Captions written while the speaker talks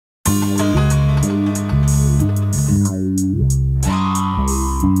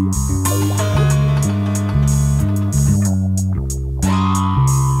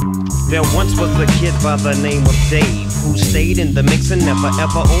Once was a kid by the name of Dave, who stayed in the mix and never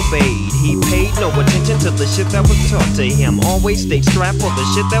ever obeyed. He paid no attention to the shit that was taught to him, always stayed strapped for the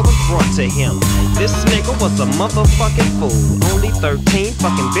shit that was brought to him. This nigga was a motherfucking fool, only 13,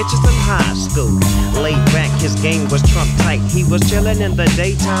 fucking bitches in high school. Laid back, his game was trump tight. He was chillin' in the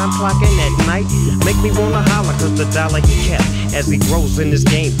daytime, clocking at night. Make me wanna holler cause the dollar he kept, as he grows in his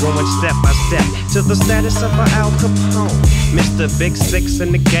game, going step by step to the status of a Al Capone, Mr. Big Six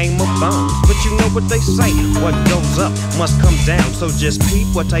in the game of bones. But you know what they say, what goes up must come down. So just peep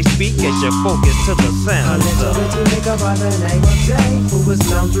what I speak as you focus to the sound. A little bitty nigga by the name of Dave, who was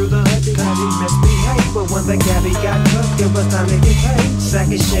known through the hood because he misbehaved. But when the cabbie got cooked, it was time to get paid.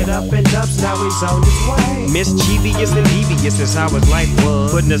 Sacking shit up in dubs, now he's on his way. Mischievous and devious is how his life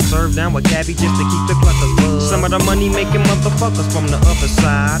was, putting a serve down with cabbie just to keep the cluckers buzzed. Some of the money making motherfuckers from the other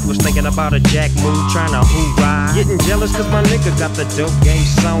side was thinking about a jack move, trying to hoorah. Getting jealous cause my nigga got the dope game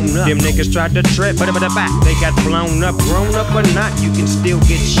sewn up. Them niggas tried to trip, but back they got blown up. Grown up or not, you can still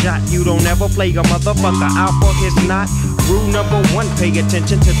get shot. You don't ever play a motherfucker out for his knot. Rule number one, pay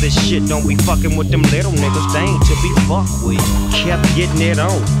attention to this shit. Don't be fucking with them little niggas, they ain't to be fucked with. Kept getting it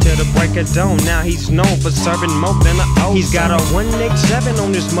on till the break of dawn. Now he's known for serving more than a O. He's got a 187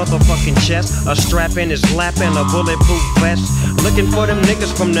 on his motherfucking chest, a strap in his lap and a bulletproof vest. Looking for them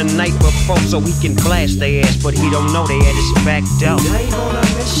niggas from the night before so he can blast their ass, but he don't know they had his back out. Dave on a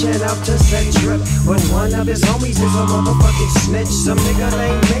mission out to set trip, but one of his homies is a motherfucking snitch. Some nigga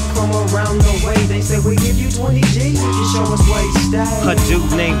named Mick from around the way. They say we give you 20 G's if you show us where he stay. A dude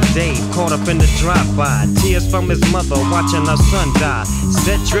named Dave caught up in the drive-by, tears from his mother watching her son die.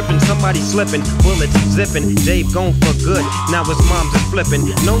 Set dripping, somebody slipping, bullets zipping. Dave gone for good, now his mom's is flipping.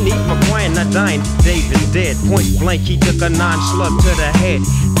 No need for crying, not dying, Dave is dead. Point blank, he took a 9-slug to the head.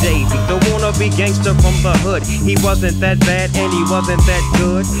 Davey, the wannabe gangster from the hood, he wasn't that bad and he wasn't that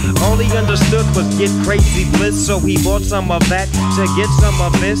good. All he understood was get crazy bliss, so he bought some of that to get some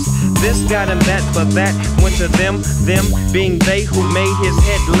of this. This got him that for that, went to them being they who made his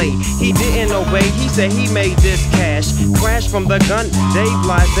head lay. He didn't obey, he said he made this cash. Crash from the gun, Dave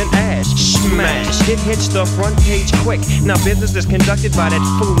lies in ash. Smash, it hits the front page quick. Now business is conducted by that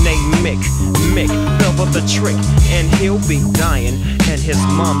fool named Mick. Mick fell for the trick and he'll be dying, and his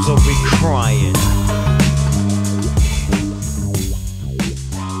moms will be crying.